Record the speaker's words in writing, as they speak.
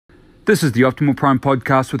This is the Optimal Prime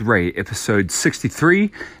Podcast with Ray, episode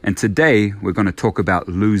 63, and today we're going to talk about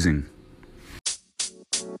losing.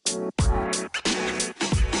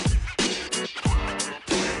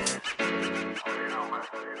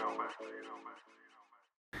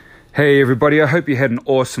 Hey everybody, I hope you had an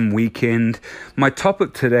awesome weekend. My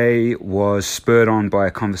topic today was spurred on by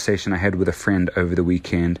a conversation I had with a friend over the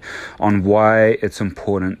weekend on why it's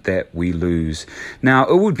important that we lose. Now,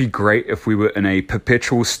 it would be great if we were in a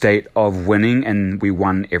perpetual state of winning and we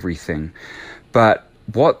won everything. But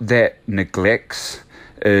what that neglects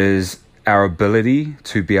is our ability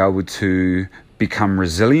to be able to become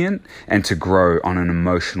resilient and to grow on an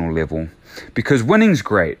emotional level. Because winning's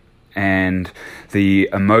great. And the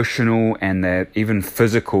emotional and the even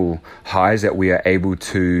physical highs that we are able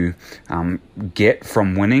to get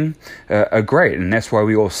from winning are great. And that's why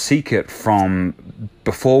we all seek it from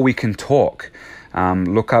before we can talk.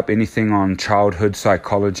 Look up anything on childhood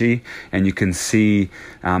psychology and you can see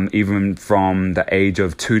even from the age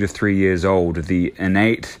of 2 to 3 years old, the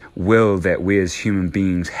innate will that we as human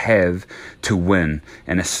beings have to win.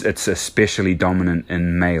 And it's especially dominant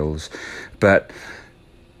in males. But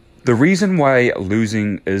the reason why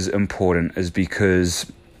losing is important is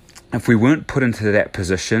because if we weren't put into that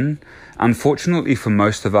position, unfortunately for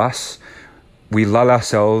most of us, we lull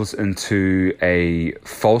ourselves into a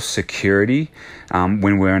false security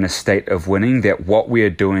when we're in a state of winning that what we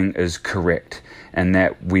are doing is correct and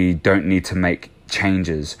that we don't need to make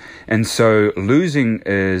changes. And so losing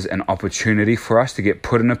is an opportunity for us to get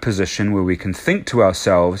put in a position where we can think to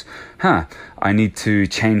ourselves, I need to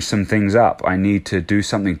change some things up. I need to do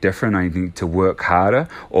something different. I need to work harder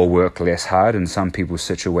or work less hard in some people's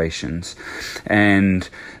situations. And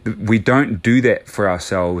we don't do that for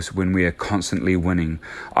ourselves when we are constantly winning.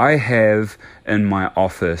 I have in my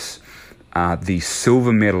office the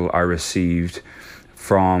silver medal I received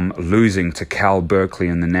from losing to Cal Berkeley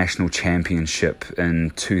in the national championship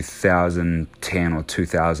in 2010 or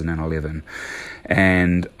 2011.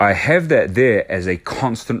 And I have that there as a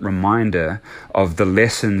constant reminder of the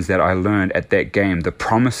lessons that I learned at that game, the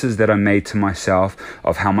promises that I made to myself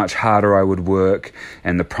of how much harder I would work,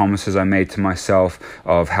 and the promises I made to myself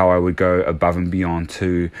of how I would go above and beyond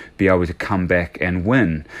to be able to come back and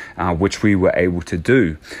win, which we were able to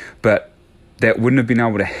do. But that wouldn't have been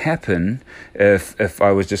able to happen if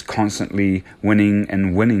I was just constantly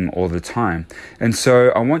winning all the time. And so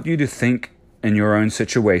I want you to think in your own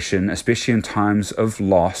situation, especially in times of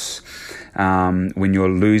loss, when you're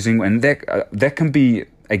losing, and that can be,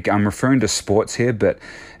 I'm referring to sports here, but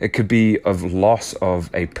it could be of loss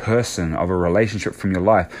of a person, of a relationship from your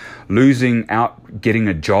life, losing out getting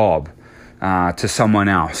a job to someone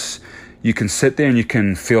else. You can sit there and you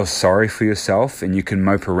can feel sorry for yourself and you can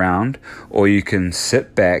mope around, or you can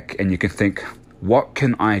sit back and you can think, what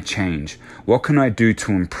can I change? What can I do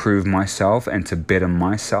to improve myself and to better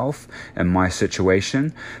myself and my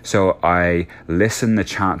situation so I lessen the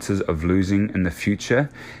chances of losing in the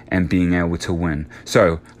future and being able to win?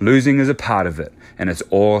 So losing is a part of it, and it's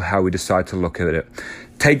all how we decide to look at it.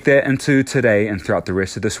 Take that into today and throughout the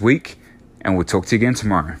rest of this week, and we'll talk to you again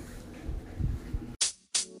tomorrow.